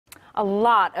A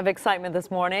lot of excitement this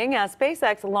morning as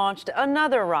SpaceX launched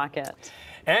another rocket.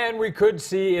 And we could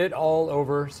see it all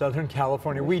over Southern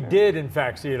California. We did, in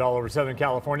fact, see it all over Southern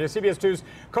California. CBS 2's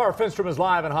Carl Finnstrom is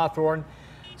live in Hawthorne.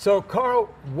 So, Carl,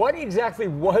 what exactly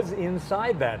was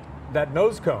inside that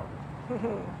nose cone?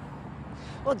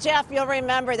 Well, Jeff, you'll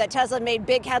remember that Tesla made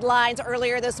big headlines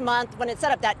earlier this month when it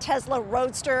set up that Tesla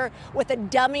Roadster with a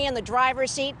dummy in the driver's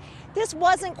seat. This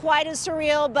wasn't quite as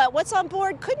surreal, but what's on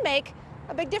board could make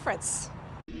a big difference.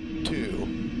 2,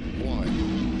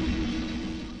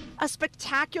 1. A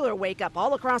spectacular wake-up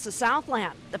all across the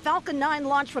Southland. The Falcon 9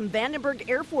 launched from Vandenberg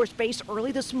Air Force Base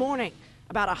early this morning.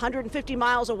 About 150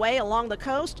 miles away along the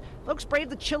coast, folks braved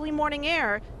the chilly morning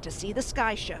air to see the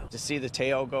sky show. To see the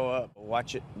tail go up,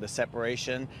 watch it, the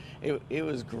separation, it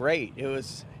was great. It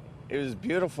was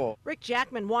beautiful. Rick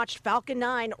Jackman watched Falcon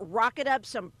 9 rocket up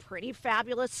some pretty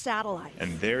fabulous satellites.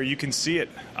 And there you can see it.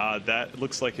 That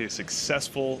looks like a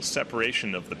successful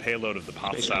separation of the payload of the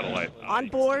POP satellite. On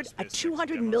board, a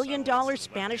 $200 million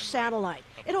Spanish satellite.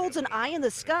 It holds an eye in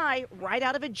the sky right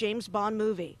out of a James Bond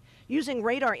movie. Using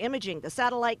radar imaging, the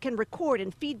satellite can record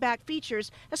and feedback features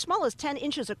as small as 10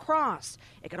 inches across.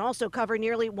 It can also cover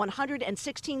nearly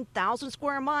 116,000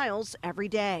 square miles every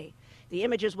day. The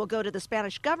images will go to the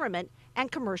Spanish government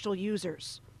and commercial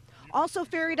users. Also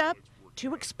ferried up,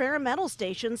 2 experimental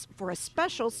stations for a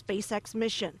special SpaceX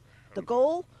mission. The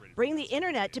goal? Bring the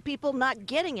internet to people not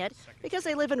getting it because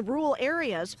they live in rural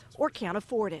areas or can't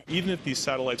afford it. Even if these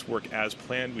satellites work as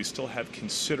planned, we still have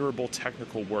considerable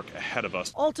technical work ahead of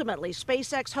us. Ultimately,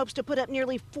 SpaceX hopes to put up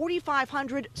nearly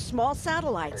 4,500 small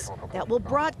satellites that will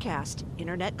broadcast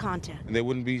internet content. And they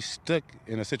wouldn't be stuck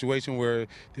in a situation where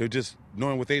they're just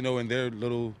knowing what they know in their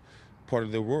little part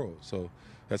of the world. So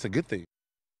that's a good thing.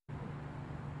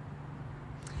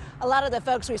 A lot of the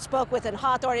folks we spoke with in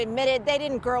Hawthorne admitted they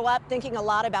didn't grow up thinking a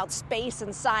lot about space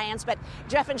and science, but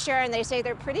Jeff and Sharon, they say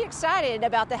they're pretty excited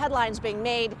about the headlines being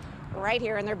made right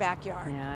here in their backyard. Yeah.